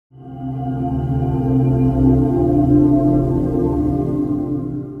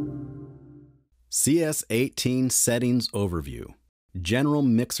CS18 Settings Overview. General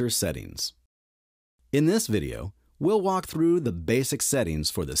Mixer Settings. In this video, we'll walk through the basic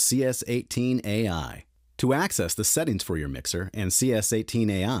settings for the CS18AI. To access the settings for your mixer and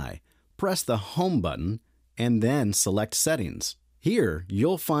CS18AI, press the Home button and then select Settings. Here,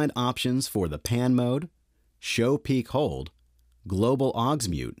 you'll find options for the pan mode, show peak hold, global aux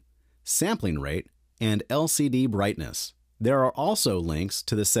mute, sampling rate, and LCD brightness. There are also links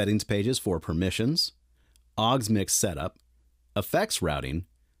to the settings pages for permissions, aux mix setup, effects routing,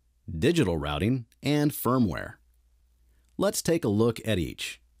 digital routing, and firmware. Let's take a look at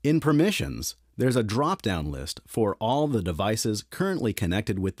each. In permissions, there's a drop-down list for all the devices currently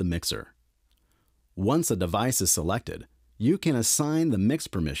connected with the mixer. Once a device is selected, you can assign the mix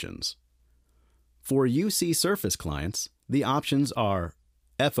permissions. For UC Surface clients, the options are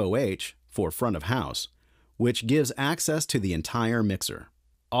FOH for front of house, which gives access to the entire mixer,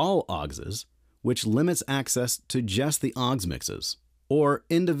 all auxes, which limits access to just the aux mixes, or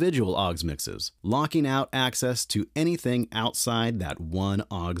individual aux mixes, locking out access to anything outside that one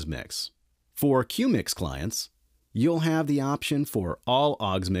aux mix. For QMix clients, you'll have the option for all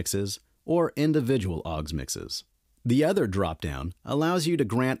aux mixes or individual aux mixes. The other drop-down allows you to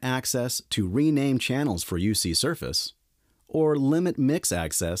grant access to rename channels for UC Surface, or limit mix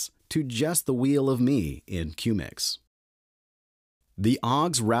access to just the Wheel of Me in QMix. The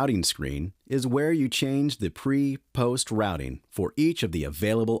aux routing screen is where you change the pre-post routing for each of the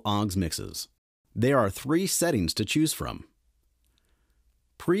available aux mixes. There are 3 settings to choose from.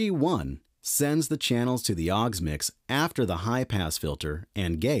 Pre-1 sends the channels to the aux mix after the high-pass filter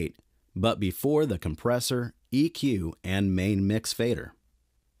and gate, but before the compressor, EQ, and main mix fader.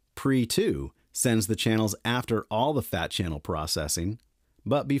 Pre-2 sends the channels after all the fat channel processing,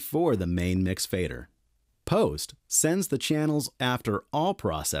 but before the main mix fader. Post sends the channels after all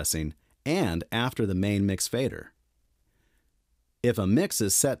processing and after the main mix fader. If a mix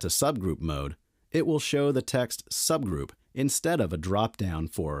is set to subgroup mode, it will show the text subgroup instead of a drop-down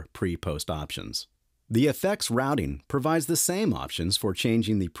for pre-post options. The effects routing provides the same options for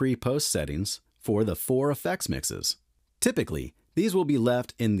changing the pre-post settings for the 4 effects mixes. Typically, these will be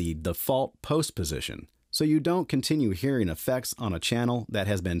left in the default post position, so you don't continue hearing effects on a channel that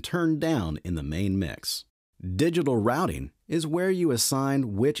has been turned down in the main mix. Digital routing is where you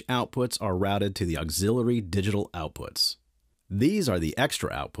assign which outputs are routed to the auxiliary digital outputs. These are the extra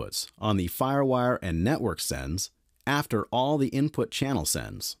outputs on the FireWire and network sends after all the input channel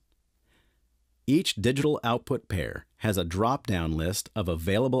sends. Each digital output pair has a drop-down list of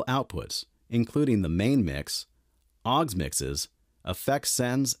available outputs, including the main mix, aux mixes, effects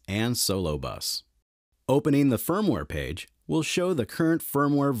sends, and solo bus. Opening the firmware page will show the current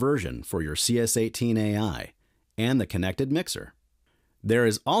firmware version for your CS18AI and the connected mixer. There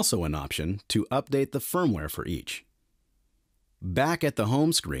is also an option to update the firmware for each. Back at the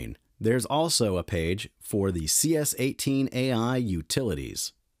home screen, there's also a page for the CS18AI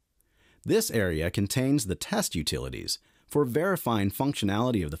utilities. This area contains the test utilities for verifying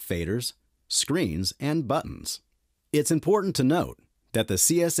functionality of the faders, screens, and buttons. It's important to note that the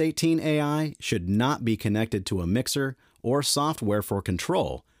CS18AI should not be connected to a mixer or software for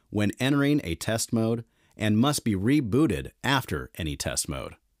control when entering a test mode and must be rebooted after any test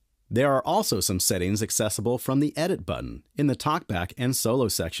mode. There are also some settings accessible from the Edit button in the TalkBack and Solo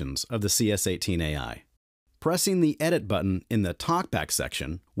sections of the CS18AI. Pressing the Edit button in the TalkBack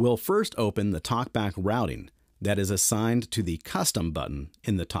section will first open the TalkBack routing that is assigned to the Custom button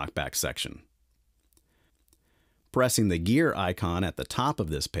in the TalkBack section. Pressing the gear icon at the top of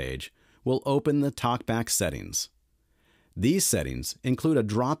this page will open the TalkBack settings. These settings include a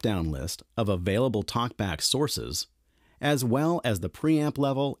drop-down list of available TalkBack sources, as well as the preamp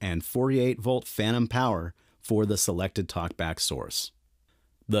level and 48-volt phantom power for the selected TalkBack source.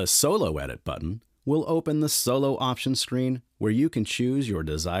 The Solo Edit button will open the Solo option screen where you can choose your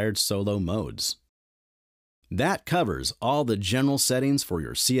desired solo modes. That covers all the general settings for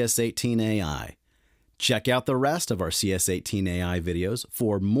your CS18AI. Check out the rest of our CS18AI videos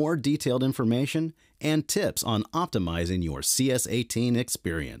for more detailed information and tips on optimizing your CS18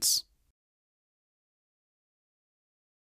 experience.